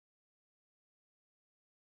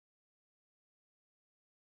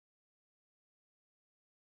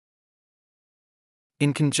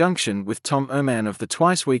In conjunction with Tom Ehman of the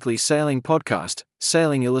twice-weekly sailing podcast,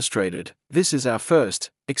 Sailing Illustrated, this is our first,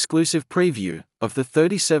 exclusive preview of the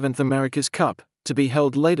 37th America's Cup, to be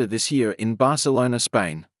held later this year in Barcelona,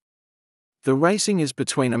 Spain. The racing is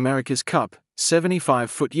between America's Cup,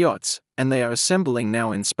 75-foot yachts, and they are assembling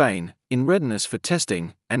now in Spain, in readiness for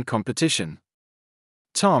testing and competition.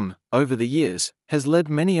 Tom, over the years, has led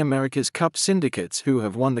many America's Cup syndicates who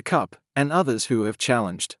have won the Cup, and others who have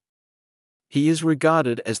challenged. He is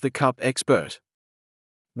regarded as the Cup expert.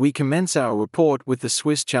 We commence our report with the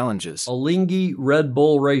Swiss challenges. Alinghi Red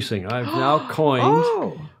Bull Racing. I've now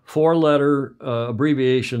coined four-letter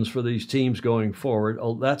abbreviations for these teams going forward.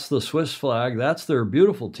 Oh, that's the Swiss flag. That's their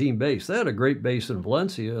beautiful team base. They had a great base in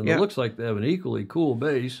Valencia, and it looks like they have an equally cool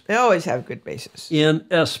base. They always have good bases. In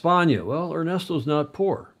España. Well, Ernesto's not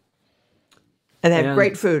poor. And they have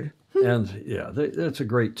great food. And, yeah, that's a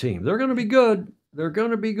great team. They're going to be good. They're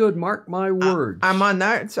going to be good. Mark my words. I'm on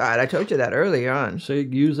that side. I told you that earlier on. Say,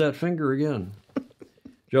 use that finger again.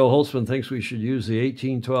 Joe Holtzman thinks we should use the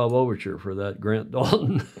 1812 overture for that Grant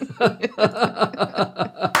Dalton.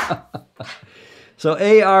 So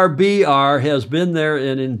ARBR has been there,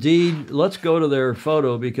 and indeed, let's go to their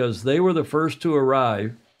photo because they were the first to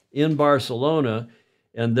arrive in Barcelona,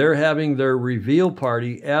 and they're having their reveal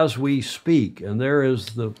party as we speak. And there is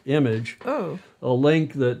the image. Oh. A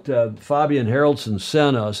link that Fabian Haraldson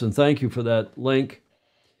sent us, and thank you for that link.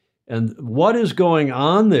 And what is going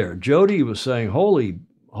on there? Jody was saying, holy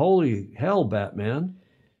hell, Batman.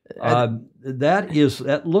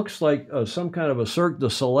 That looks like some kind of a Cirque du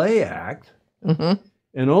Soleil act. Mm-hmm.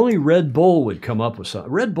 And only Red Bull would come up with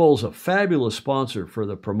something. Red Bull's a fabulous sponsor for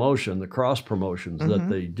the promotion, the cross promotions that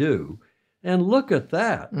they do. And look at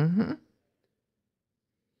that. Mm-hmm.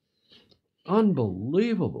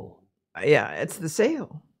 Unbelievable. Yeah, it's the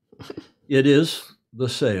sail. It is the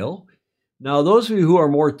sail. Now, those of you who are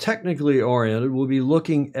more technically oriented will be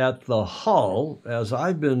looking at the hull, as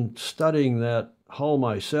I've been studying that hull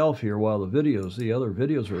myself here while the other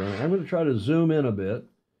videos are running. I'm going to try to zoom in a bit.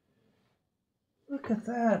 Look at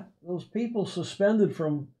that. Those people suspended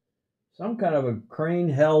from some kind of a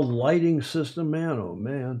crane-held lighting system. Man, oh,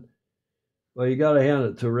 man. Well, you got to hand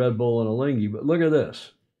it to Red Bull and Alinghi, but look at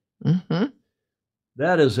this. Mm-hmm.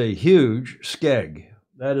 That is a huge skeg.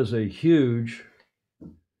 That is a huge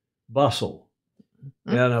bustle.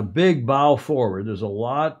 Mm-hmm. And a big bow forward. There's a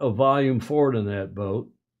lot of volume forward in that boat.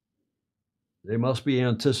 They must be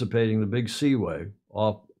anticipating the big seaway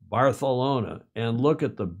off Barcelona. And look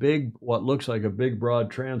at the big, what looks like a big broad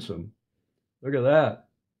transom. Look at that.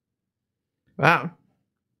 Wow.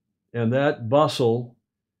 And that bustle,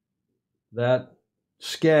 that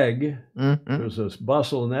skeg, there's this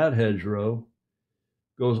bustle in that hedgerow,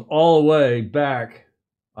 goes all the way back,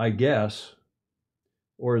 I guess,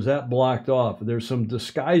 or is that blocked off? There's some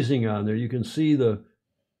disguising on there. You can see that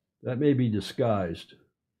may be disguised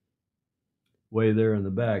way there in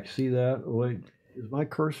the back. See that? Wait, is my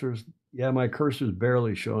cursor's, yeah, my cursor's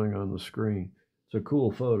barely showing on the screen. It's a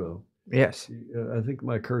cool photo. Yes. I think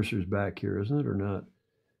my cursor's back here, isn't it, or not?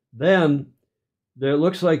 Then it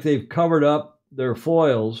looks like they've covered up their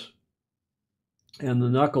foils and the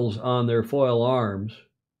knuckles on their foil arms.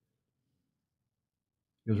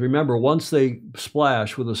 Because remember, once they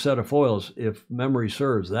splash with a set of foils, if memory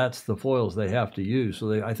serves, that's the foils they have to use.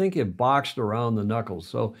 So I think it boxed around the knuckles.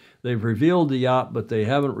 So they've revealed the yacht, but they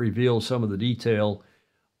haven't revealed some of the detail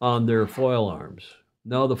on their foil arms.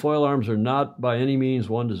 No, the foil arms are not by any means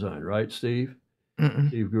one design, right, Steve?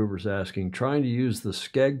 Steve Gruber's asking, trying to use the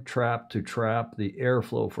skeg trap to trap the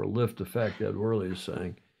airflow for lift effect, Ed Worley is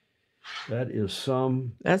saying. That is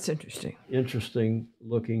some... That's interesting. Interesting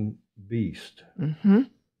looking beast. Mm-hmm.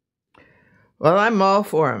 Well, I'm all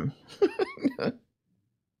for him.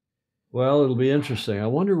 Well, it'll be interesting. I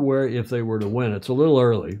wonder if they were to win. It's a little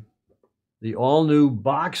early. The all-new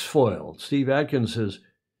box foil. Steve Atkins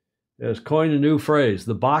has coined a new phrase,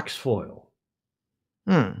 the box foil.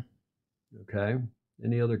 Okay.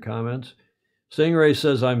 Any other comments? Stingray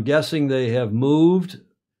says, I'm guessing they have moved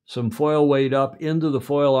some foil weight up into the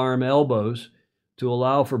foil arm elbows to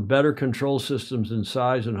allow for better control systems in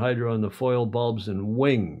size and hydro on the foil bulbs and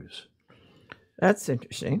wings. That's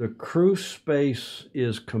interesting. The crew space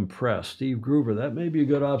is compressed. Steve Gruber, that may be a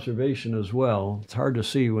good observation as well. It's hard to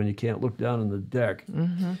see when you can't look down on the deck.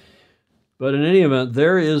 Mm-hmm. But in any event,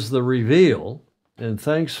 there is the reveal. And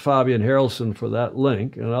thanks, Fabian Haraldson, for that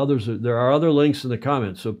link. And others, there are other links in the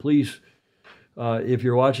comments. So please, if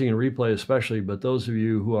you're watching in replay especially, but those of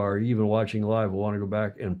you who are even watching live will want to go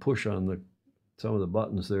back and push on some of the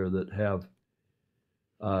buttons there that have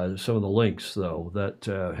some of the links, though, that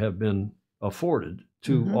have been afforded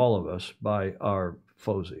to all of us by our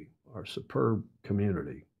FOSI, our superb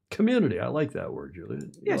community. Community, I like that word, Julia.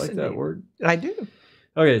 You like that word? I do.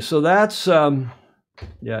 Okay, so that's,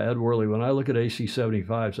 Ed Worley, when I look at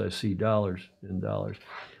AC75's, I see dollars in dollars.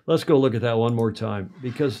 Let's go look at that one more time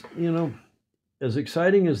because, you know, as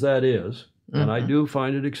exciting as that is, and I do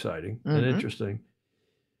find it exciting and interesting,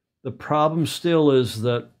 the problem still is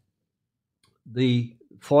that the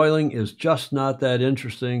foiling is just not that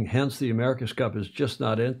interesting. Hence, the America's Cup is just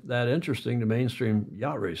not that interesting to mainstream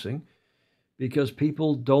yacht racing because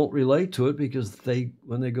people don't relate to it because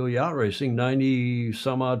when they go yacht racing,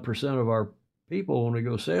 90-some-odd% of our people, when we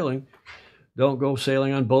go sailing, don't go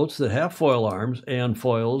sailing on boats that have foil arms and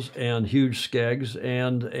foils and huge skegs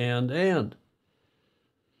and.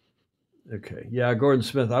 Okay. Yeah, Gordon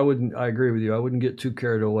Smith, I agree with you. I wouldn't get too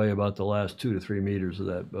carried away about the last 2 to 3 meters of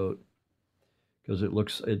that boat because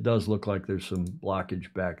it does look like there's some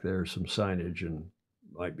blockage back there, some signage, and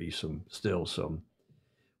might be some.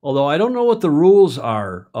 Although I don't know what the rules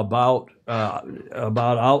are about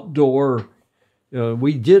outdoor.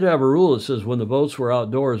 We did have a rule that says when the boats were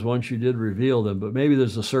outdoors, once you did reveal them, but maybe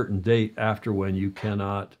there's a certain date after when you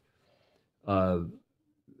cannot hide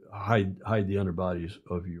the underbodies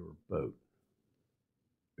of your boat.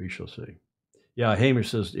 We shall see. Yeah, Hamish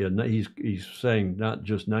says he's saying not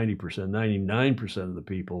just 90%, 99% of the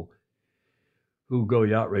people who go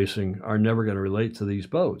yacht racing are never going to relate to these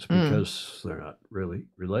boats because they're not really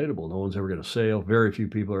relatable. No one's ever going to sail. Very few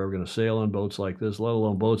people are ever going to sail on boats like this, let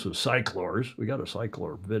alone boats with cyclors. We got a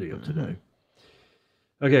cyclor video today.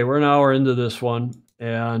 Okay, we're an hour into this one,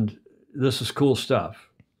 and this is cool stuff.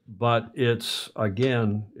 But it's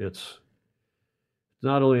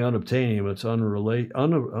not only unobtainium, it's unrelated.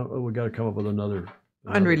 We got to come up with another.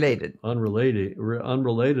 Unrelated. Unreladium.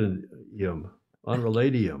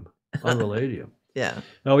 Yeah.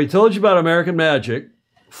 Now, we told you about American Magic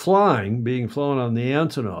being flown on the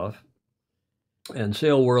Antonov, and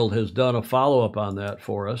Sail World has done a follow-up on that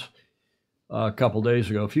for us a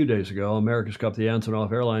few days ago. America's Cup, the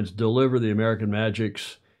Antonov Airlines delivered the American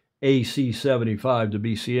Magic's AC75 to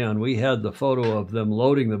BCN. We had the photo of them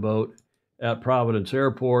loading the boat at Providence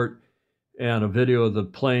Airport and a video of the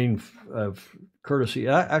plane courtesy.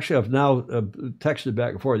 Actually, I've now texted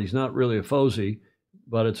back and forth. He's not really a FOSI,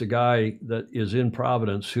 but it's a guy that is in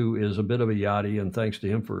Providence who is a bit of a yachty, and thanks to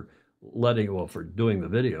him for doing the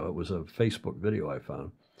video. It was a Facebook video I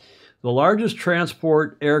found. The largest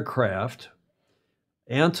transport aircraft,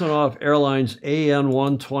 Antonov Airlines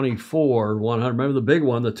AN-124 100. Remember the big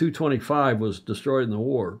one, the 225 was destroyed in the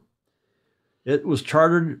war. It was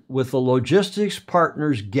chartered with the logistics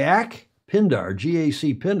partners GAC Pindar,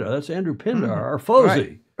 G-A-C Pindar. That's Andrew Pindar, our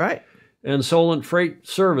FOSI. Right. And Solent Freight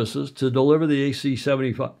Services to deliver the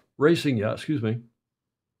AC75 racing yacht,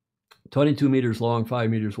 22 meters long, 5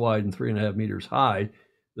 meters wide, and 3.5 meters high.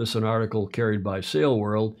 This is an article carried by Sail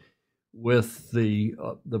World with the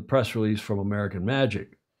press release from American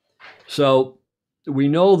Magic. So we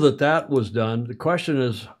know that was done. The question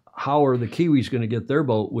is, how are the Kiwis going to get their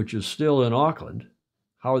boat, which is still in Auckland?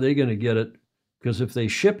 How are they going to get it? Because if they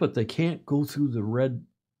ship it, they can't go through the Red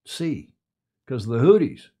Sea because the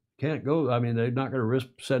Houthis can't go. I mean, they're not going to risk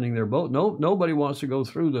sending their boat. Nobody wants to go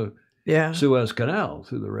through the Suez Canal,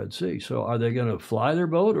 through the Red Sea. So are they going to fly their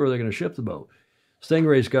boat or are they going to ship the boat?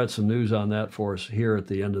 Stingray's got some news on that for us here at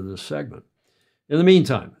the end of this segment. In the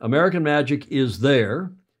meantime, American Magic is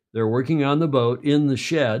there. They're working on the boat in the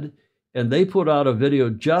shed. And they put out a video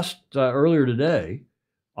just earlier today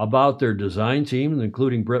about their design team,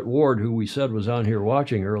 including Britt Ward, who we said was on here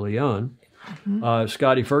watching early on,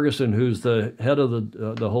 Scotty Ferguson, who's the head of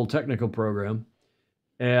the whole technical program,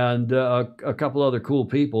 and a couple other cool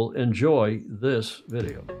people. Enjoy this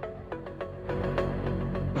video.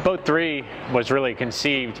 Boat 3 was really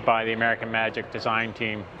conceived by the American Magic design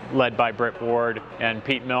team, led by Britt Ward and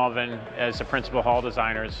Pete Melvin as the principal hull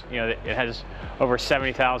designers. It has over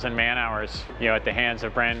 70,000 man hours, at the hands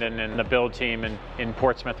of Brandon and the build team in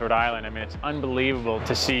Portsmouth, Rhode Island. I mean, it's unbelievable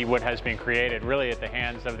to see what has been created, really at the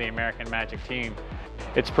hands of the American Magic team.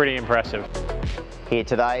 It's pretty impressive. Here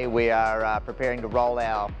today, we are preparing to roll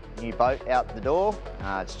our new boat out the door.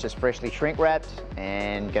 It's just freshly shrink wrapped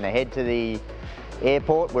and going to head to the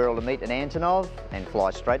airport where it'll meet an Antonov and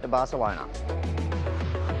fly straight to Barcelona.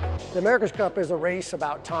 The America's Cup is a race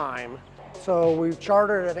about time. So we've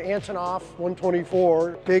chartered an Antonov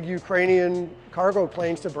 124, big Ukrainian cargo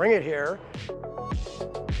planes to bring it here.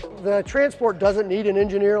 The transport doesn't need an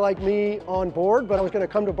engineer like me on board, but I was going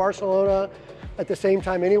to come to Barcelona at the same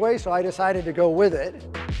time anyway, so I decided to go with it.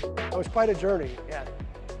 It was quite a journey, yeah,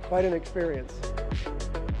 quite an experience.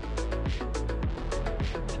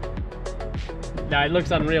 No, it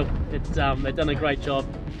looks unreal. It's they've done a great job,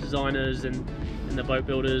 designers and the boat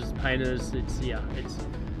builders, painters. It's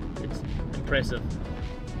impressive.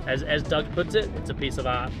 As Doug puts it, it's a piece of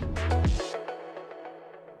art.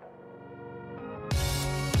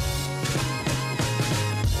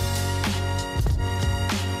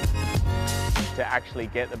 To actually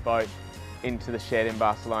get the boat into the shed in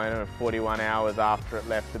Barcelona 41 hours after it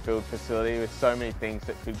left the build facility with so many things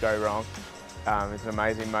that could go wrong. It's an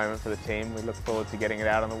amazing moment for the team. We look forward to getting it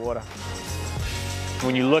out on the water.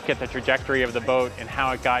 When you look at the trajectory of the boat and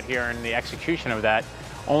how it got here and the execution of that,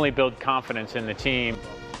 only build confidence in the team.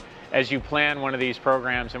 As you plan one of these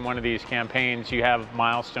programs and one of these campaigns, you have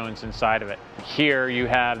milestones inside of it. Here you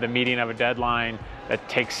have the meeting of a deadline that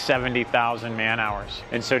takes 70,000 man hours.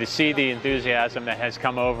 And so to see the enthusiasm that has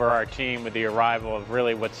come over our team with the arrival of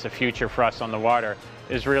really what's the future for us on the water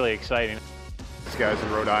is really exciting. These guys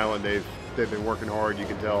in Rhode Island, they've been working hard. You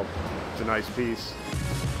can tell it's a nice piece.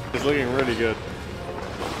 It's looking really good.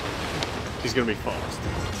 He's gonna be fast.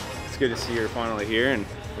 It's good to see you're finally here and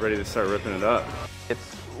ready to start ripping it up.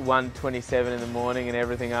 It's 1:27 in the morning and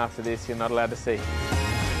everything after this you're not allowed to see.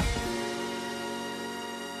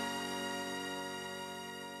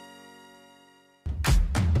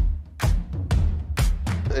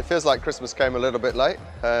 It feels like Christmas came a little bit late,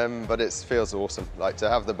 but it feels awesome. Like to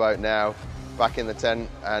have the boat now back in the tent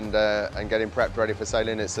and getting prepped ready for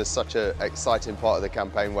sailing. It's just such an exciting part of the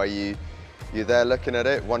campaign where you're there looking at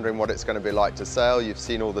it, wondering what it's going to be like to sail. You've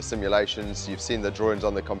seen all the simulations, you've seen the drawings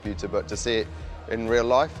on the computer, but to see it in real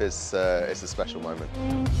life is a special moment.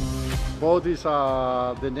 Boat is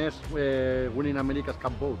the next winning America's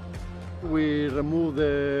Cup boat. We remove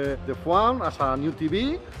the foam as a new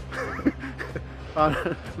TV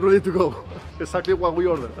and ready to go. Exactly what we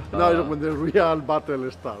ordered. Now is when the real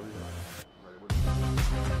battle starts.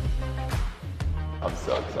 I'm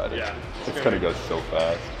so excited. Yeah, it's gonna go so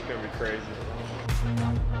fast. It's gonna be crazy.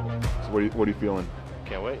 So what are you feeling?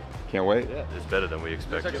 Can't wait. Can't wait? Yeah, it's better than we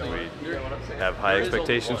expected. We have high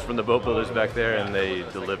expectations from the boat builders back there, and they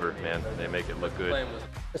deliver, man. They make it look good.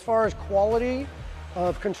 As far as quality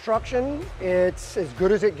of construction, it's as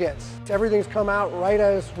good as it gets. Everything's come out right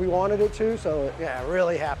as we wanted it to, so yeah,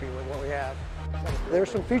 really happy with what we have.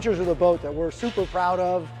 There's some features of the boat that we're super proud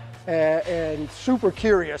of and super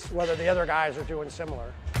curious whether the other guys are doing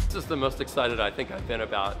similar. This is the most excited I think I've been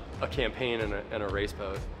about a campaign and a race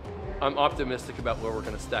boat. I'm optimistic about where we're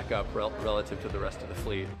going to stack up relative to the rest of the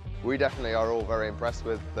fleet. We definitely are all very impressed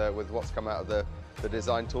with what's come out of the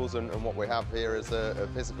design tools and what we have here as a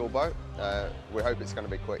physical boat. We hope it's going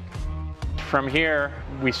to be quick. From here,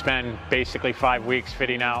 we spend basically 5 weeks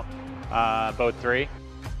fitting out boat 3.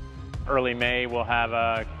 Early May, we'll have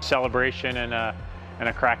a celebration and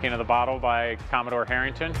a cracking of the bottle by Commodore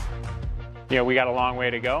Harrington. You know, we got a long way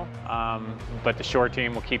to go, but the shore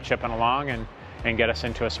team will keep chipping along and get us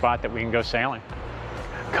into a spot that we can go sailing.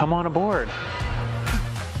 Come on aboard.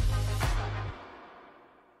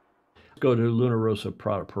 Go to Luna Rossa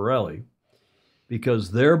Pirelli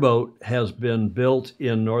because their boat has been built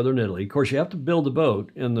in northern Italy. Of course, you have to build a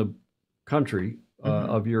boat in the country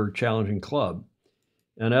of your challenging club.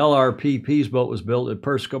 And LRPP's boat was built at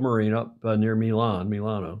Persco Marine up near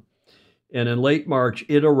Milano. And in late March,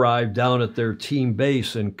 it arrived down at their team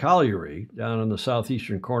base in Cagliari, down in the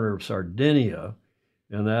southeastern corner of Sardinia.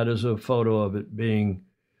 And that is a photo of it being,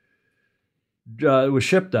 it was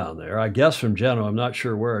shipped down there, I guess from Genoa. I'm not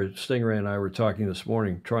sure where. Stingray and I were talking this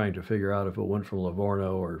morning, trying to figure out if it went from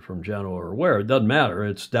Livorno or from Genoa or where. It doesn't matter.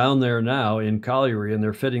 It's down there now in Cagliari, and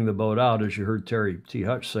they're fitting the boat out. As you heard Terry T.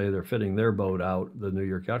 Hutch say, they're fitting their boat out, the New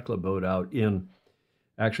York Yacht Club boat out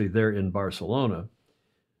actually they're in Barcelona.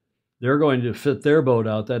 They're going to fit their boat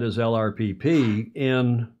out, that is LRPP,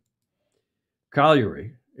 in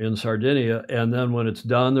Cagliari, in Sardinia. And then when it's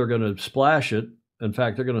done, they're going to splash it. In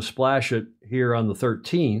fact, they're going to splash it here on the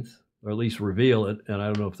 13th, or at least reveal it. And I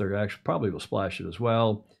don't know if they're actually, probably will splash it as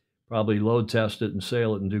well, probably load test it and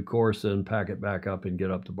sail it in due course, then pack it back up and get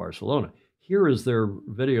up to Barcelona. Here is their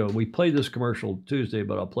video. We played this commercial Tuesday,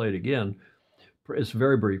 but I'll play it again. It's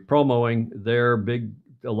very brief, promoting their big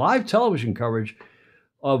live television coverage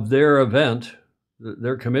of their event,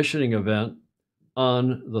 their commissioning event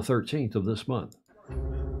on the 13th of this month.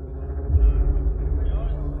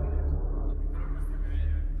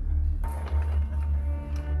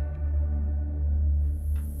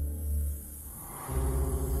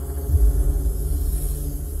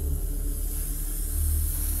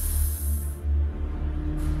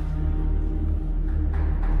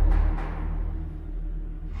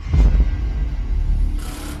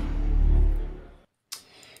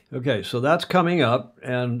 Okay, so that's coming up,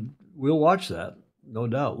 and we'll watch that, no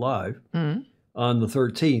doubt, live. on the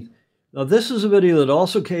 13th. Now, this is a video that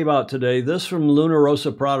also came out today, this from Luna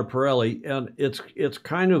Rossa Prada Pirelli, and it's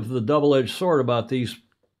kind of the double-edged sword about these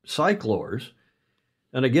cyclors.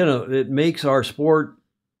 And again, it makes our sport,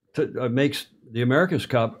 makes the America's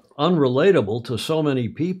Cup unrelatable to so many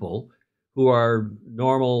people who are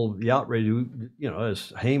normal yacht racing. You know,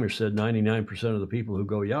 as Hamish said, 99% of the people who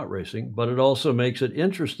go yacht racing, but it also makes it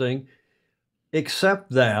interesting.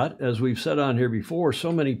 Except that, as we've said on here before,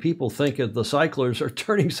 so many people think that the cyclers are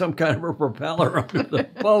turning some kind of a propeller under the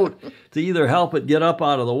boat to either help it get up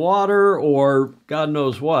out of the water or God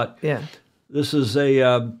knows what. Yeah. This is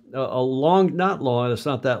a long, not long, it's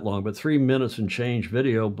not that long, but 3 minutes and change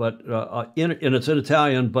video, but and it's in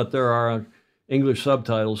Italian, but there are English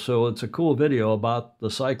subtitles, so it's a cool video about the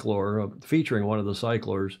cyclor, featuring one of the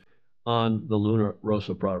cyclors on the Luna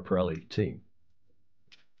Rossa Prada Pirelli team.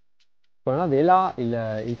 Con una vela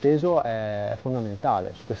il peso è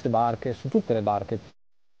fondamentale su queste barche, su tutte le barche.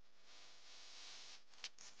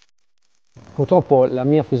 Purtroppo la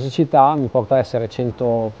mia fisicità mi porta a essere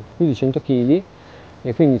più di 100 kg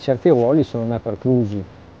e quindi certi ruoli sono me preclusi.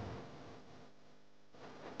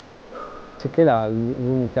 Sicché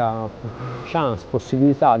l'unica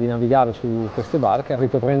possibilità di navigare su queste barche è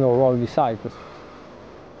riprendere un ruolo di cyclist.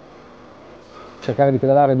 Cercare di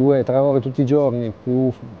pedalare 2-3 ore tutti i giorni,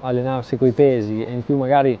 più allenarsi coi pesi e in più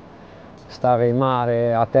magari stare in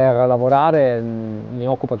mare, a terra a lavorare, mi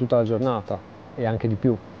occupa tutta la giornata e anche di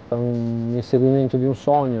più. È un inseguimento di un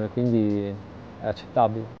sogno e quindi è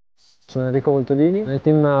accettabile. Sono Enrico Voltolini, nel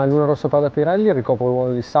team Luna Rossa Prada Pirelli ricopro il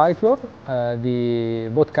ruolo di cyclor, di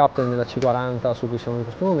boat captain della C40 su cui siamo in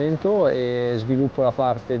questo momento e sviluppo la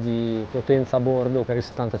parte di potenza a bordo per il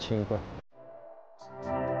 75.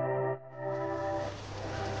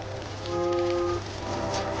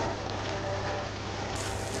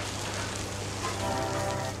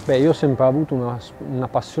 Beh, io ho sempre avuto una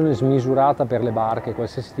passione smisurata per le barche,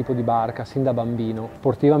 qualsiasi tipo di barca, sin da bambino.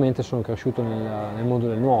 Sportivamente sono cresciuto nel mondo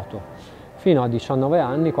del nuoto, fino a 19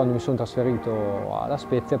 anni quando mi sono trasferito alla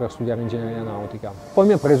Spezia per studiare ingegneria nautica. Poi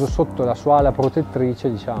mi ha preso sotto la sua ala protettrice,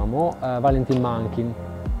 diciamo, Valentin Manchin,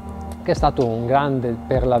 che è stato un grande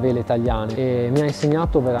per la vela italiana e mi ha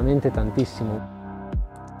insegnato veramente tantissimo.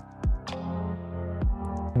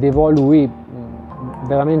 Devo a lui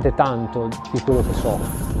veramente tanto di quello che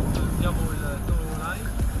so. Vediamo il tuo live.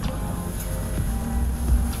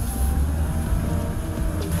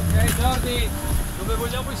 Ok Jordi, dove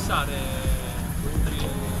vogliamo stare,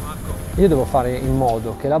 Marco? Io devo fare in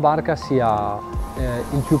modo che la barca sia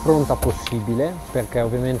il più pronta possibile, perché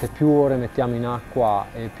ovviamente più ore mettiamo in acqua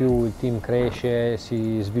e più il team cresce,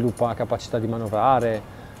 si sviluppa la capacità di manovrare,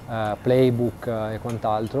 playbook e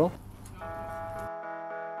quant'altro.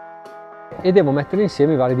 E devo mettere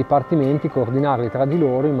insieme i vari dipartimenti, coordinarli tra di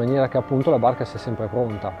loro in maniera che appunto la barca sia sempre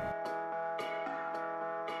pronta.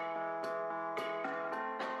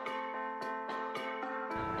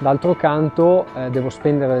 D'altro canto devo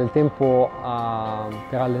spendere del tempo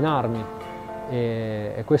per allenarmi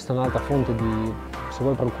e questa è un'altra fonte di, se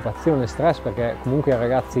vuoi, preoccupazione e stress, perché comunque i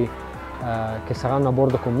ragazzi che saranno a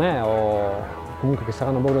bordo con me o comunque che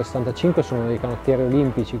saranno a bordo del 75 sono dei canottieri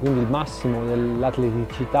olimpici, quindi il massimo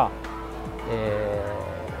dell'atleticità.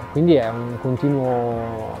 Quindi è un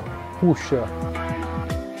continuo push.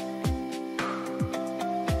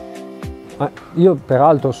 Io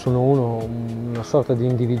peraltro sono una sorta di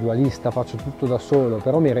individualista, faccio tutto da solo,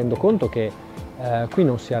 però mi rendo conto che qui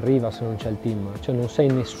non si arriva se non c'è il team, cioè non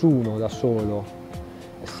sei nessuno da solo,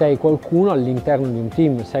 sei qualcuno all'interno di un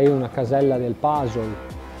team, sei una casella del puzzle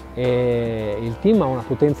e il team ha una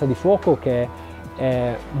potenza di fuoco che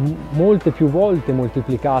è molte più volte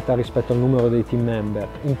moltiplicata rispetto al numero dei team member.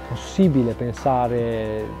 Impossibile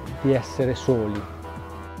pensare di essere soli.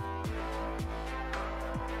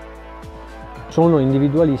 Sono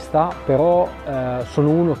individualista, però sono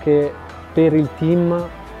uno che per il team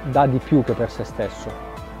dà di più che per se stesso.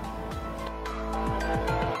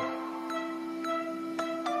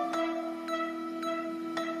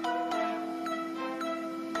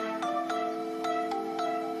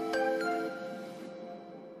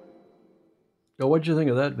 So what'd you think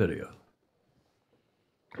of that video?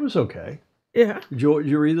 It was okay. Yeah. Did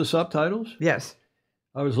you read the subtitles? Yes.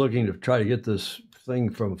 I was looking to try to get this thing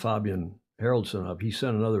from Fabian Haraldson up. He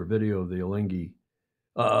sent another video of the Alinghi,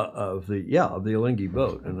 of the Alinghi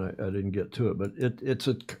boat, and I didn't get to it. But it's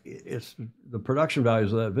the production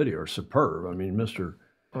values of that video are superb. I mean, Mr.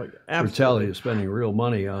 Britannia is spending real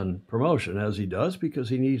money on promotion, as he does, because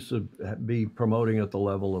he needs to be promoting at the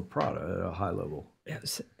level of Prada, at a high level.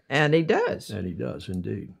 Yes. And he does. And he does,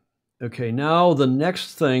 indeed. Okay, now the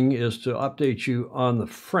next thing is to update you on the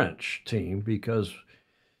French team, because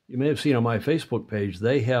you may have seen on my Facebook page,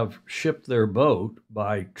 they have shipped their boat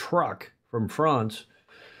by truck from France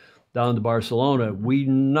down to Barcelona. We're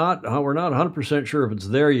not 100% sure if it's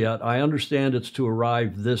there yet. I understand it's to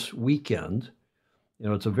arrive this weekend. You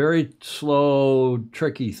know, it's a very slow,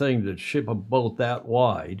 tricky thing to ship a boat that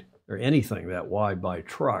wide, or anything that wide, by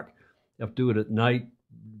truck. You have to do it at night,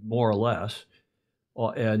 more or less.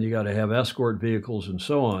 And you got to have escort vehicles and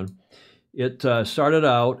so on. It started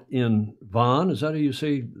out in Vannes. Is that how you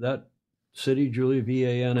say that city, Julie?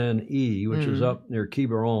 Vanne, which is up near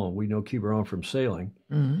Quiberon. We know Quiberon from sailing.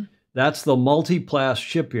 That's the Multiplace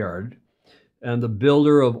shipyard and the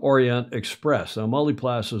builder of Orient Express. Now,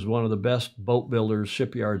 Multiplace is one of the best boat builders,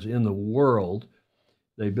 shipyards in the world.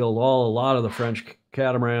 They build a lot of the French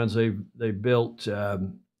catamarans. They built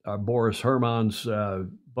Boris Herman's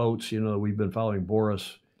boats. You know, we've been following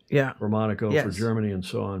Boris for Monaco, for Germany, and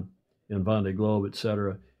so on, in Vendée Globe,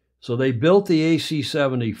 etc. So they built the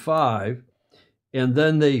AC75, and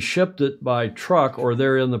then they shipped it by truck, or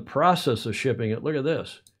they're in the process of shipping it. Look at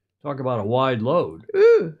this. Talk about a wide load.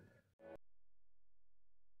 Ooh.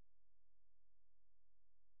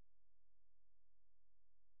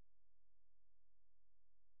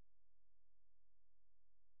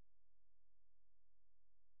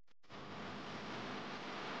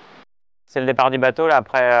 C'est le départ du bateau là,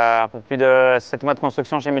 après un peu plus de 7 mois de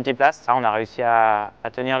construction chez Multiplace. On a réussi à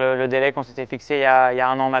tenir le délai qu'on s'était fixé il y a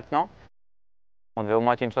un an maintenant. On devait au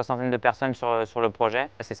moins être une soixantaine de personnes sur le projet.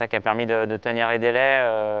 C'est ça qui a permis de tenir les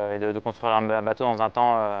délais et de construire un bateau dans un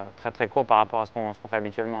temps très très court par rapport à ce qu'on fait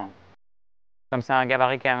habituellement. Comme c'est un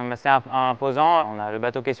gabarit quand même assez imposant, on a le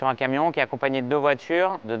bateau qui est sur un camion qui est accompagné de 2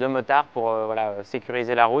 voitures, de 2 motards pour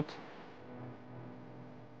sécuriser la route.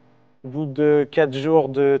 Au bout de 4 jours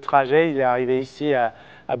de trajet, il est arrivé ici à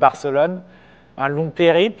Barcelone. Un long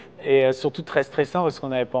périple et surtout très stressant parce qu'on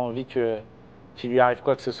n'avait pas envie qu'il lui arrive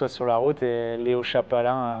quoi que ce soit sur la route, et Léo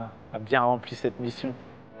Chapalin a bien rempli cette mission.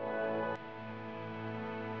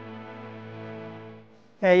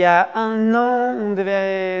 Il y a un an, on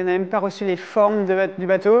n'avait même pas reçu les formes du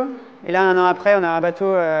bateau. Et là, un an après, on a un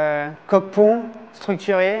bateau coque-pont,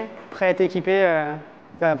 structuré, prêt à être équipé.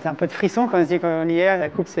 C'est un peu de frisson quand on se dit qu'on y est. La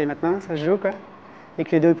coupe, c'est maintenant, ça se joue, quoi. Et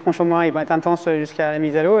que les 2 tronchements, ils vont être intenses jusqu'à la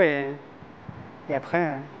mise à l'eau. Et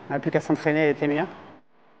après, on n'a plus qu'à s'entraîner et être meilleur.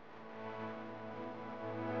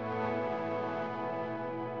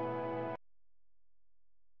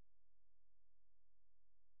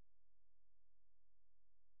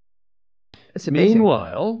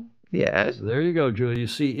 Meanwhile, yes, there you go, Julie. You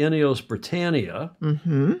see INEOS Britannia,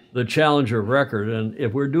 the challenger record. And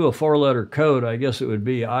if we do a 4-letter code, I guess it would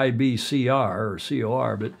be IBCR or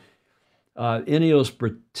COR. But INEOS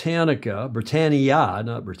Britannia,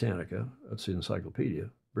 not Britannica, that's the encyclopedia,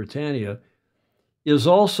 Britannia, is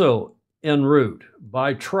also en route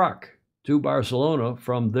by truck to Barcelona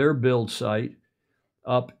from their build site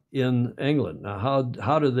up in England. Now,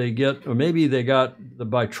 how did they get, or maybe they got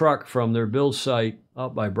by truck from their build site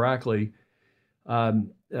up by Brackley, was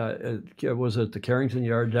it the Carrington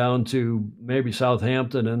Yard, down to maybe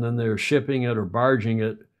Southampton, and then they're shipping it or barging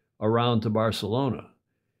it around to Barcelona.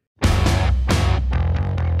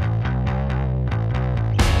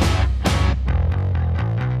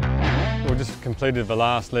 We just completed the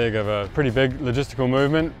last leg of a pretty big logistical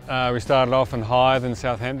movement. We started off in Hythe in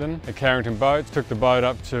Southampton at Carrington Boats, took the boat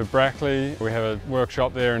up to Brackley. We have a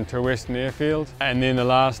workshop there in Western Airfield. And then the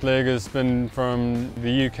last leg has been from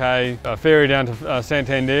the UK, a ferry down to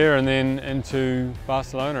Santander and then into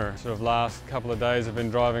Barcelona. Sort of last couple of days I've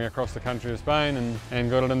been driving across the country of Spain and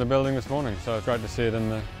got it in the building this morning. So it's great to see it in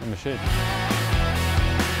the shed.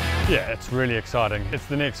 Yeah, it's really exciting. It's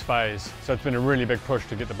the next phase. So it's been a really big push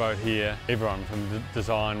to get the boat here. Everyone from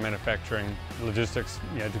design, manufacturing, logistics,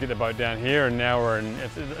 to get the boat down here, and now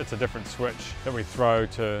it's a different switch that we throw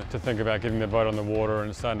to think about getting the boat on the water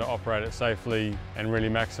and starting to operate it safely and really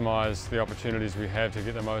maximise the opportunities we have to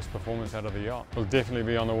get the most performance out of the yacht. We'll definitely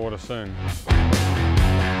be on the water soon.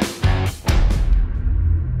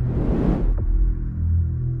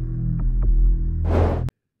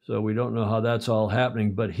 So we don't know how that's all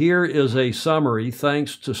happening, but here is a summary,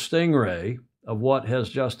 thanks to Stingray, of what has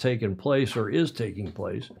just taken place or is taking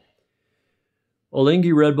place.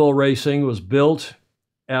 Alinghi Red Bull Racing was built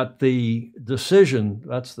at the Decision.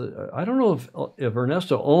 I don't know if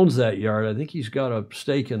Ernesto owns that yard. I think he's got a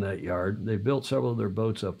stake in that yard. They built several of their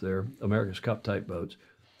boats up there, America's Cup type boats.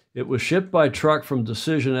 It was shipped by truck from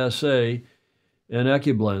Decision SA in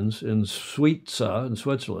Ecublens in Suiza in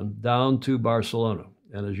Switzerland down to Barcelona.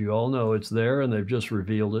 And as you all know, it's there, and they've just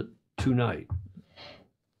revealed it tonight.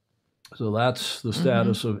 So that's the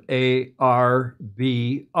status of ARBR.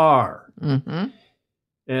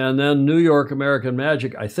 And then New York American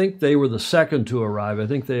Magic, I think they were the second to arrive. I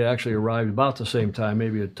think they actually arrived about the same time,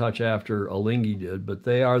 maybe a touch after Alinghi did, but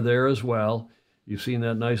they are there as well. You've seen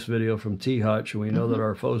that nice video from T. Hutch, and we know that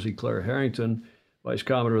our Fozy Claire Harrington, Vice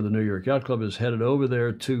Commodore of the New York Yacht Club, is headed over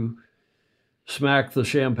there to smack the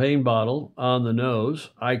champagne bottle on the nose.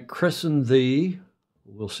 I christened thee,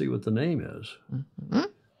 we'll see what the name is.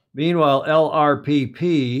 Meanwhile,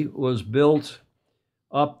 LRPP was built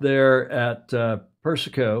up there at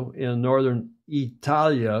Persico in northern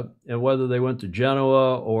Italia, and whether they went to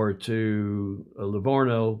Genoa or to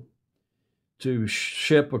Livorno to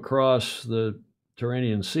ship across the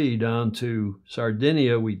Tyrrhenian Sea down to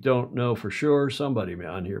Sardinia, we don't know for sure. Somebody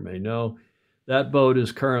on here may know. That boat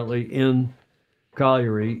is currently in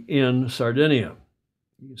Cagliari in Sardinia.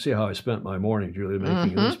 You can see how I spent my morning, Julia,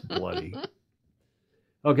 making this bloody.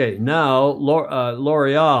 Okay, now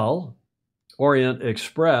L'Oreal Orient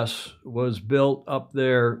Express was built up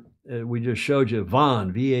there. We just showed you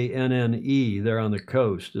Vannes, V-A-N-N-E, there on the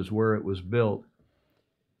coast is where it was built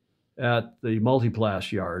at the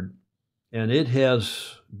Multiplast yard. And it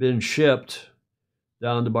has been shipped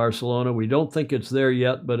down to Barcelona. We don't think it's there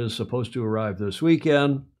yet, but is supposed to arrive this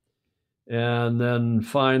weekend. And then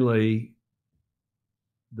finally,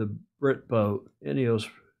 the Brit boat, INEOS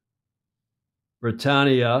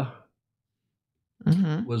Britannia,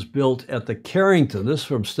 was built at the Carrington. This is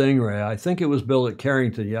from Stingray. I think it was built at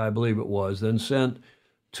Carrington. Yeah, I believe it was. Then sent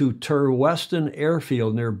to Turweston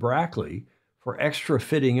Airfield near Brackley for extra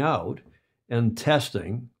fitting out and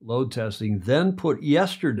testing, load testing. Then put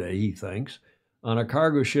yesterday, he thinks, on a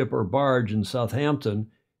cargo ship or barge in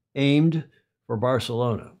Southampton aimed for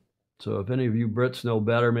Barcelona. So if any of you Brits know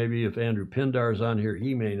better, maybe if Andrew Pindar's on here,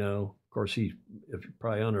 he may know. Of course, he's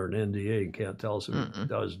probably under an NDA and can't tell us if he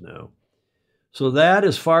does know. So that,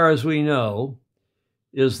 as far as we know,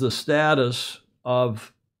 is the status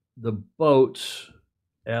of the boats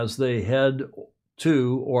as they head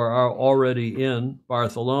to or are already in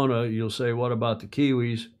Barcelona. You'll say, what about the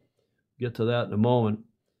Kiwis? Get to that in a moment.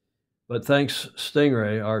 But thanks,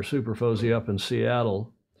 Stingray, our super Fozy up in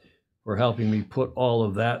Seattle, for helping me put all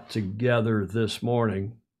of that together this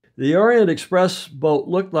morning. The Orient Express boat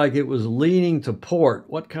looked like it was leaning to port.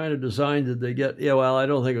 What kind of design did they get? Yeah, well, I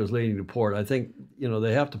don't think it was leaning to port. I think, you know,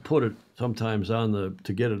 they have to put it sometimes on the,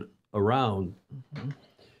 to get it around.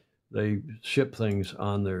 They ship things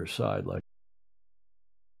on their side like.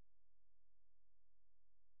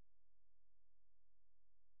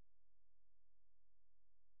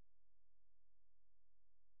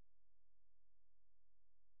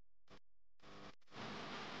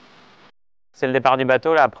 C'est le départ du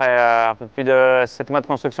bateau, là, après un peu plus de 7 mois de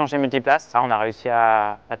construction chez Multiplast. Ça, on a réussi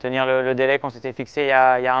à tenir le délai qu'on s'était fixé il y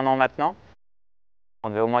a un an maintenant. On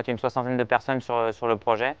devait au moins être une soixantaine de personnes sur le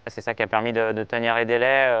projet. C'est ça qui a permis de tenir les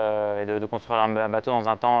délais et de construire un bateau dans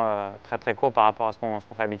un temps très très court par rapport à ce qu'on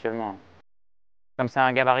fait habituellement. Comme c'est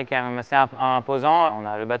un gabarit quand même assez imposant, on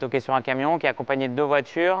a le bateau qui est sur un camion qui est accompagné de 2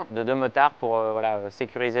 voitures, de 2 motards pour voilà,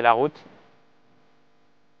 sécuriser la route.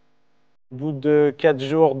 Au bout de 4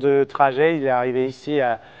 jours de trajet, il est arrivé ici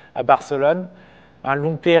à Barcelone. Un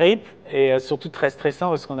long périple et surtout très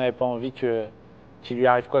stressant parce qu'on n'avait pas envie qu'il lui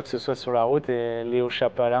arrive quoi que ce soit sur la route, et Léo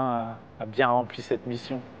Chapalin a bien rempli cette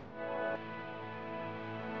mission.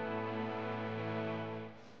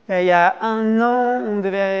 Il y a un an, on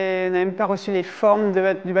n'avait même pas reçu les formes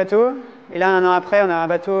du bateau. Et là, un an après, on a un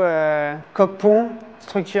bateau coque-pont,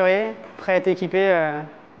 structuré, prêt à être équipé.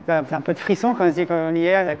 C'est un peu de frisson quand on se dit qu'on y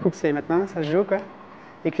est. La coupe, c'est maintenant, ça se joue, quoi.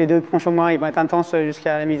 Et que les 2 planchons ils vont être intenses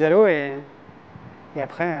jusqu'à la mise à l'eau. Et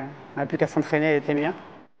après, on n'a plus qu'à s'entraîner et être bien.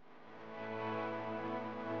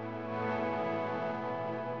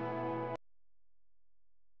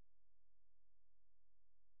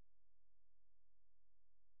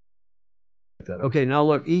 Okay, now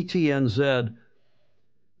look, ETNZ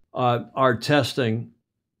are testing.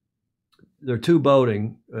 They're 2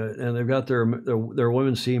 boating, and they've got their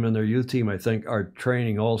women's team and their youth team, I think, are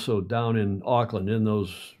training also down in Auckland in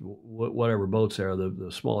those whatever boats there,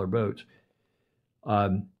 the smaller boats.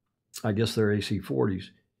 I guess they're AC40s.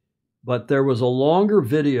 But there was a longer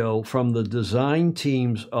video from the design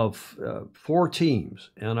teams of 4 teams,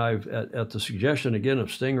 and I've, at the suggestion again of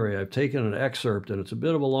Stingray, I've taken an excerpt, and it's a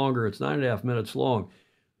bit of a longer, it's 9.5 minutes long,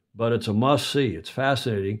 but it's a must-see. It's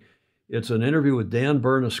fascinating. It's an interview with Dan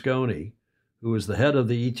Bernasconi, who is the head of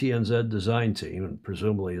the ETNZ design team, and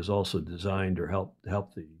presumably has also designed or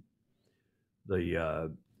helped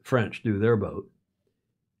the French do their boat.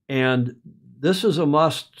 And This is a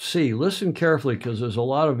must-see. Listen carefully, because there's a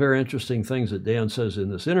lot of very interesting things that Dan says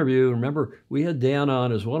in this interview. Remember, we had Dan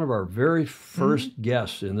on as one of our very first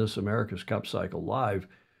guests in this America's Cup cycle, live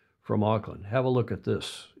from Auckland. Have a look at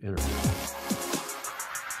this interview.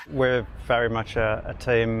 We're very much a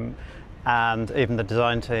team, and even the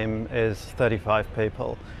design team is 35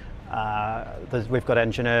 people. We've got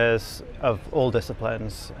engineers of all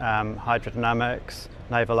disciplines, hydrodynamics,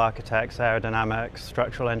 naval architects, aerodynamics,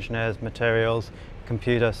 structural engineers, materials,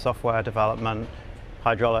 computer, software development,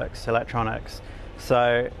 hydraulics, electronics.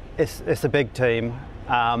 So it's a big team.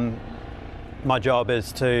 My job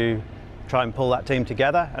is to try and pull that team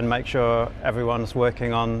together and make sure everyone's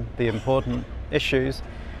working on the important issues,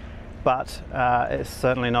 but it's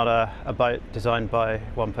certainly not a boat designed by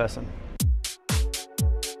one person.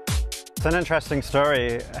 It's an interesting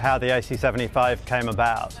story how the AC75 came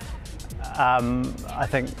about. I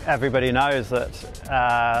think everybody knows that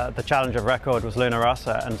the challenge of record was Luna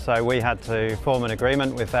Rossa, and so we had to form an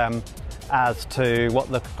agreement with them as to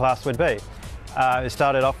what the class would be. It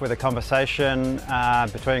started off with a conversation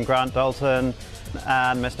between Grant Dalton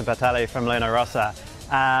and Mr. Bertelli from Luna Rossa,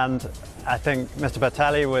 and I think Mr.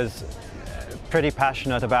 Bertelli was pretty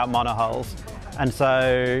passionate about monohulls, and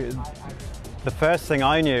so the first thing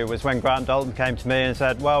I knew was when Grant Dalton came to me and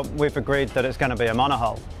said, well, we've agreed that it's going to be a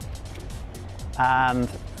monohull. And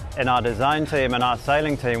in our design team and our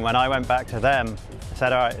sailing team, when I went back to them and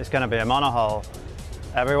said, all right, it's going to be a monohull,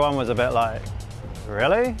 everyone was a bit like,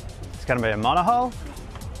 really? It's going to be a monohull?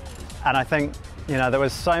 And I think, you know, there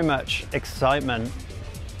was so much excitement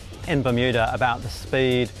in Bermuda about the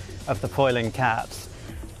speed of the foiling cats.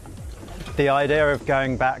 The idea of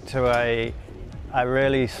going back to a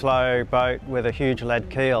really slow boat with a huge lead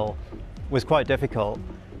keel was quite difficult.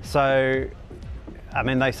 So, I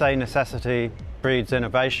mean, they say necessity breeds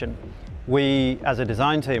innovation. We, as a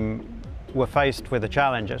design team, were faced with a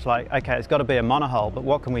challenge. It's like, okay, it's got to be a monohull, but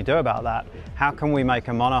what can we do about that? How can we make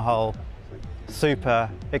a monohull super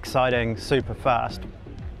exciting, super fast?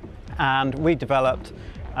 And we developed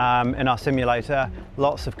in our simulator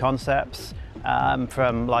lots of concepts,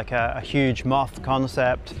 from like a huge moth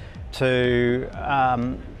concept to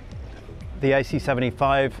the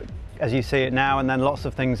AC75 as you see it now, and then lots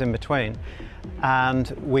of things in between. And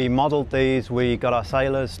we modeled these, we got our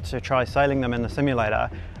sailors to try sailing them in the simulator,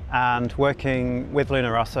 and working with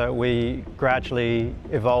Luna Rossa, we gradually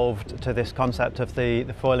evolved to this concept of the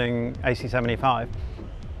foiling AC75.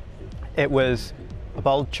 It was a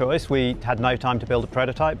bold choice. We had no time to build a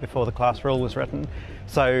prototype before the class rule was written,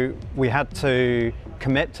 so we had to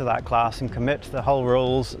commit to that class and commit to the whole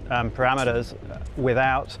rules and parameters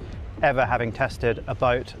without ever having tested a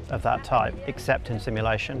boat of that type, except in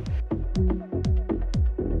simulation.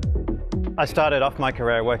 I started off my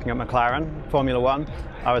career working at McLaren, Formula One.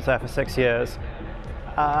 I was there for 6 years.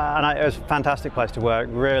 And it was a fantastic place to work,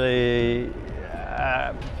 really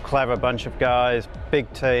clever bunch of guys,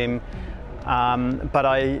 big team. But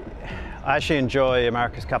I actually enjoy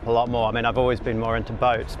America's Cup a lot more. I mean, I've always been more into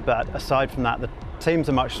boats, but aside from that, the teams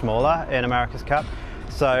are much smaller in America's Cup.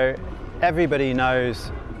 So everybody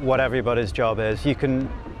knows what everybody's job is.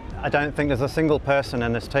 I don't think there's a single person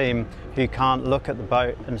in this team who can't look at the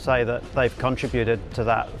boat and say that they've contributed to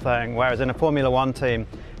that thing. Whereas in a Formula One team,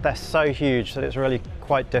 they're so huge that it's really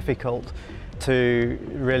quite difficult to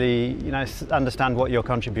really, understand what your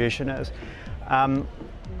contribution is.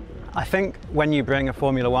 I think when you bring a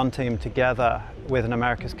Formula One team together with an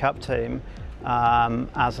America's Cup team,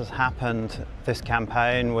 as has happened this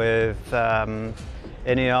campaign with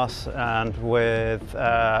INEOS and with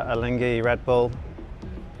Alinghi, Red Bull,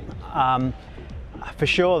 for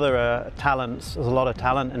sure there are talents, there's a lot of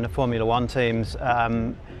talent in the Formula One teams,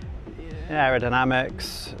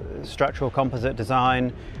 aerodynamics, structural composite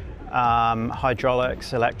design,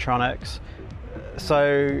 hydraulics, electronics.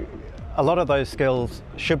 So a lot of those skills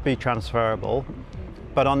should be transferable,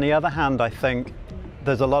 but on the other hand, I think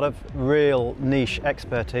there's a lot of real niche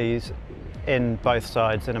expertise in both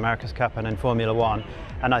sides, in America's Cup and in Formula One.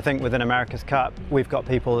 And I think within America's Cup, we've got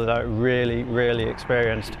people that are really, really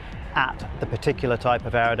experienced at the particular type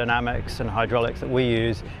of aerodynamics and hydraulics that we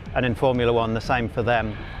use, and in Formula One, the same for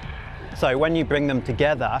them. So when you bring them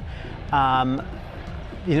together,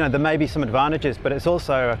 there may be some advantages, but it's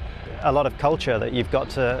also a lot of culture that you've got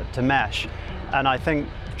to mesh. And I think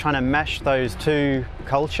trying to mesh those two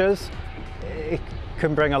cultures, it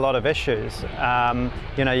can bring a lot of issues.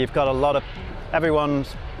 You've got everyone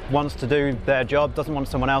wants to do their job, doesn't want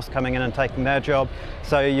someone else coming in and taking their job.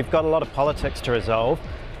 So you've got a lot of politics to resolve.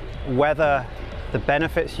 Whether the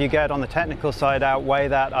benefits you get on the technical side outweigh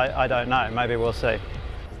that, I don't know. Maybe we'll see.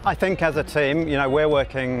 I think as a team, we're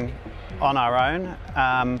working on our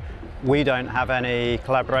own. We don't have any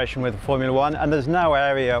collaboration with Formula One, and there's no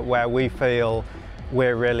area where we feel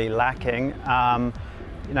we're really lacking.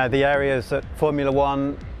 You know, the areas that Formula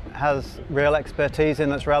One has real expertise in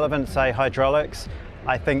that's relevant, say hydraulics.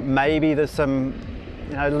 I think maybe there's some,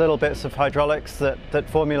 you know, little bits of hydraulics that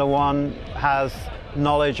Formula One has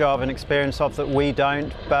knowledge of and experience of that we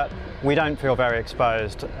don't, but we don't feel very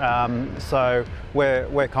exposed. So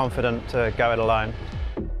we're confident to go it alone.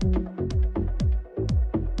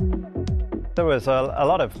 There was a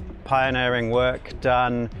lot of pioneering work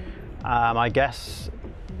done, I guess,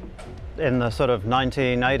 in the sort of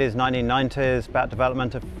 1980s, 1990s about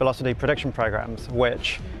development of velocity prediction programs,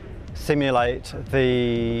 which simulate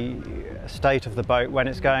the state of the boat when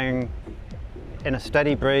it's going in a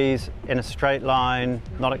steady breeze, in a straight line,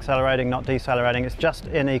 not accelerating, not decelerating. It's just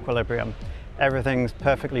in equilibrium. Everything's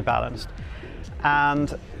perfectly balanced.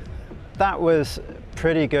 And that was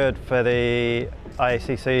pretty good for the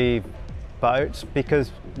IACC boats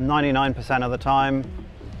because 99% of the time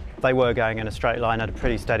they were going in a straight line at a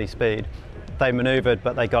pretty steady speed. They maneuvered,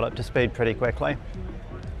 but they got up to speed pretty quickly.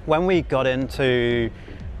 When we got into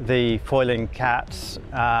the foiling cats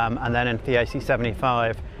and then into the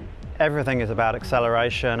AC75, everything is about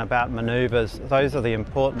acceleration, about maneuvers. Those are the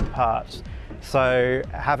important parts. So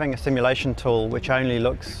having a simulation tool which only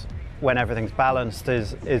looks when everything's balanced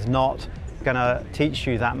is not going to teach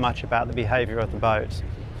you that much about the behavior of the boat.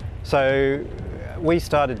 So we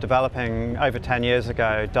started developing over 10 years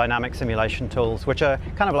ago dynamic simulation tools, which are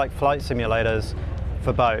kind of like flight simulators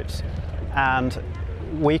for boats. And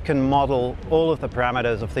we can model all of the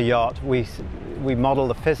parameters of the yacht. We model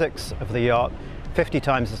the physics of the yacht 50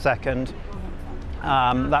 times a second.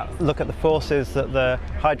 Look at the forces that the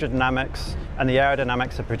hydrodynamics and the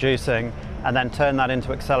aerodynamics are producing, and then turn that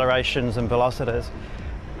into accelerations and velocities.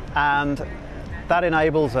 And that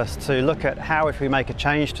enables us to look at how, if we make a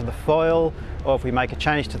change to the foil, or if we make a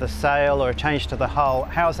change to the sail, or a change to the hull,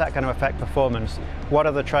 how is that going to affect performance? What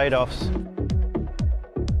are the trade-offs?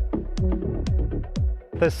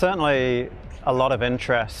 There's certainly a lot of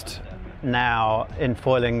interest now in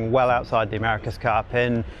foiling well outside the America's Cup,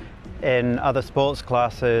 in other sports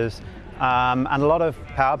classes, and a lot of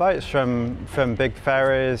powerboats from big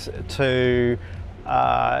ferries to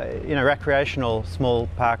recreational small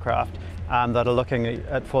powercraft that are looking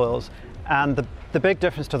at foils. And the big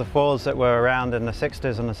difference to the foils that were around in the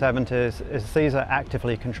 60s and the 70s is these are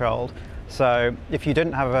actively controlled. So if you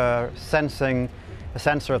didn't have a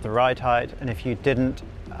sensor of the ride height, and if you didn't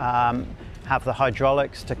have the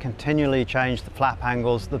hydraulics to continually change the flap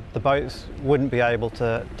angles, the boats wouldn't be able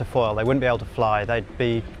to foil. They wouldn't be able to fly. They'd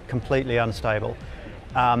be completely unstable.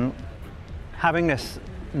 Having this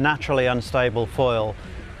naturally unstable foil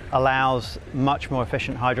allows much more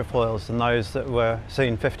efficient hydrofoils than those that were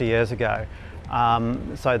seen 50 years ago.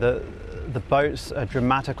 So the boats are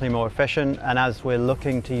dramatically more efficient, and as we're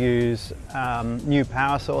looking to use new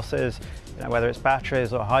power sources, whether it's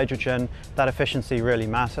batteries or hydrogen, that efficiency really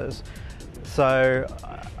matters. So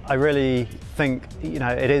I really think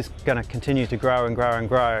it is going to continue to grow and grow and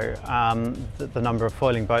grow, the number of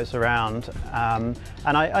foiling boats around. And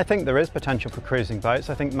I think there is potential for cruising boats.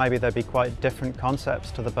 I think maybe there'd be quite different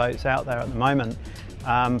concepts to the boats out there at the moment,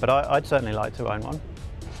 but I'd certainly like to own one.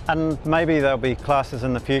 And maybe there'll be classes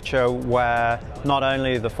in the future where not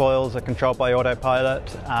only the foils are controlled by autopilot,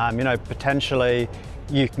 potentially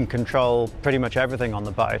you can control pretty much everything on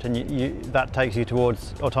the boat, and that takes you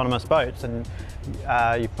towards autonomous boats. And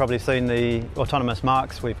you've probably seen the autonomous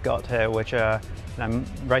marks we've got here, which are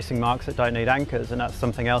racing marks that don't need anchors, and that's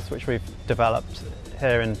something else which we've developed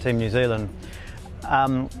here in Team New Zealand.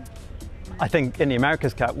 I think in the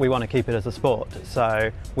America's Cup we want to keep it as a sport,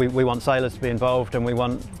 so we want sailors to be involved, and we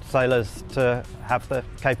want sailors to have the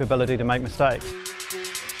capability to make mistakes.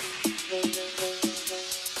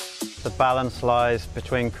 The balance lies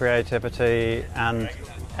between creativity and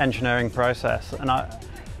engineering process, and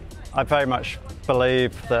I very much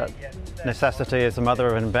believe that necessity is the mother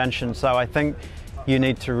of invention. So I think you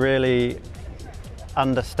need to really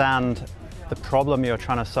understand the problem you're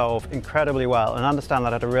trying to solve incredibly well, and understand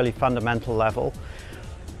that at a really fundamental level,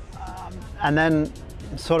 and then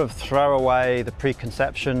sort of throw away the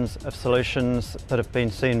preconceptions of solutions that have been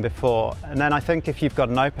seen before. And then I think if you've got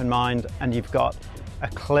an open mind and you've got a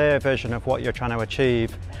clear vision of what you're trying to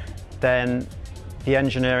achieve, then the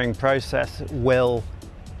engineering process will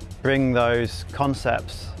bring those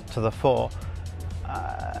concepts to the fore.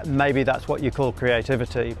 Maybe that's what you call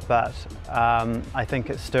creativity, but I think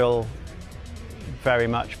it's still very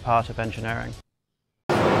much part of engineering.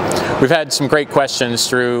 We've had some great questions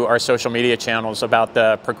through our social media channels about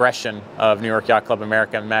the progression of New York Yacht Club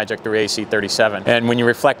America and Magic through AC37. And when you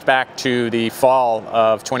reflect back to the fall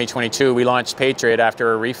of 2022, we launched Patriot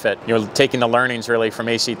after a refit. Taking the learnings really from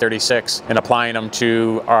AC36 and applying them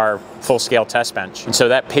to our full-scale test bench. And so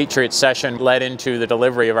that Patriot session led into the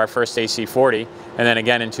delivery of our first AC40, and then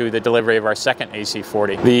again into the delivery of our second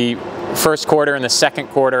AC40. The first quarter and the second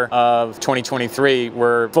quarter of 2023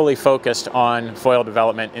 were fully focused on foil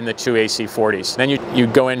development in the two AC40s. Then you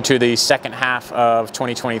go into the second half of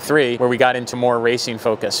 2023 where we got into more racing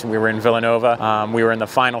focus. We were in Villanova, we were in the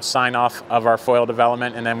final sign-off of our foil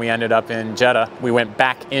development, and then we ended up in Jeddah. We went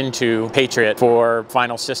back into Patriot for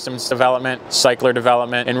final systems development, cycler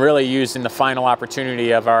development, and really using the final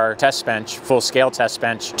opportunity of our test bench, full-scale test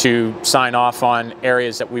bench, to sign off on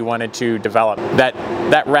areas that we wanted to develop.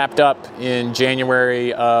 That wrapped up in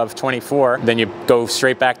January of 24. Then you go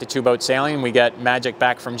straight back to two-boat sailing. We get Magic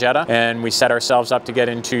back from Jeddah, and we set ourselves up to get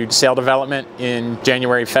into sail development in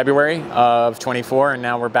January, February of 24, and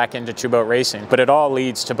now we're back into two-boat racing. But it all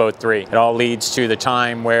leads to Boat 3. It all leads to the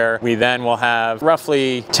time where we then will have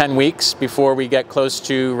roughly 10 weeks before we get close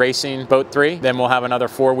to racing Boat 3. Then we'll have another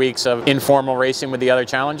 4 weeks of informal racing with the other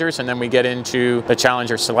challengers, and then we get into the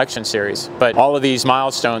Challenger Selection Series. But all of these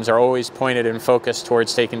milestones are always pointed and focused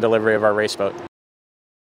towards taking delivery of our race boat.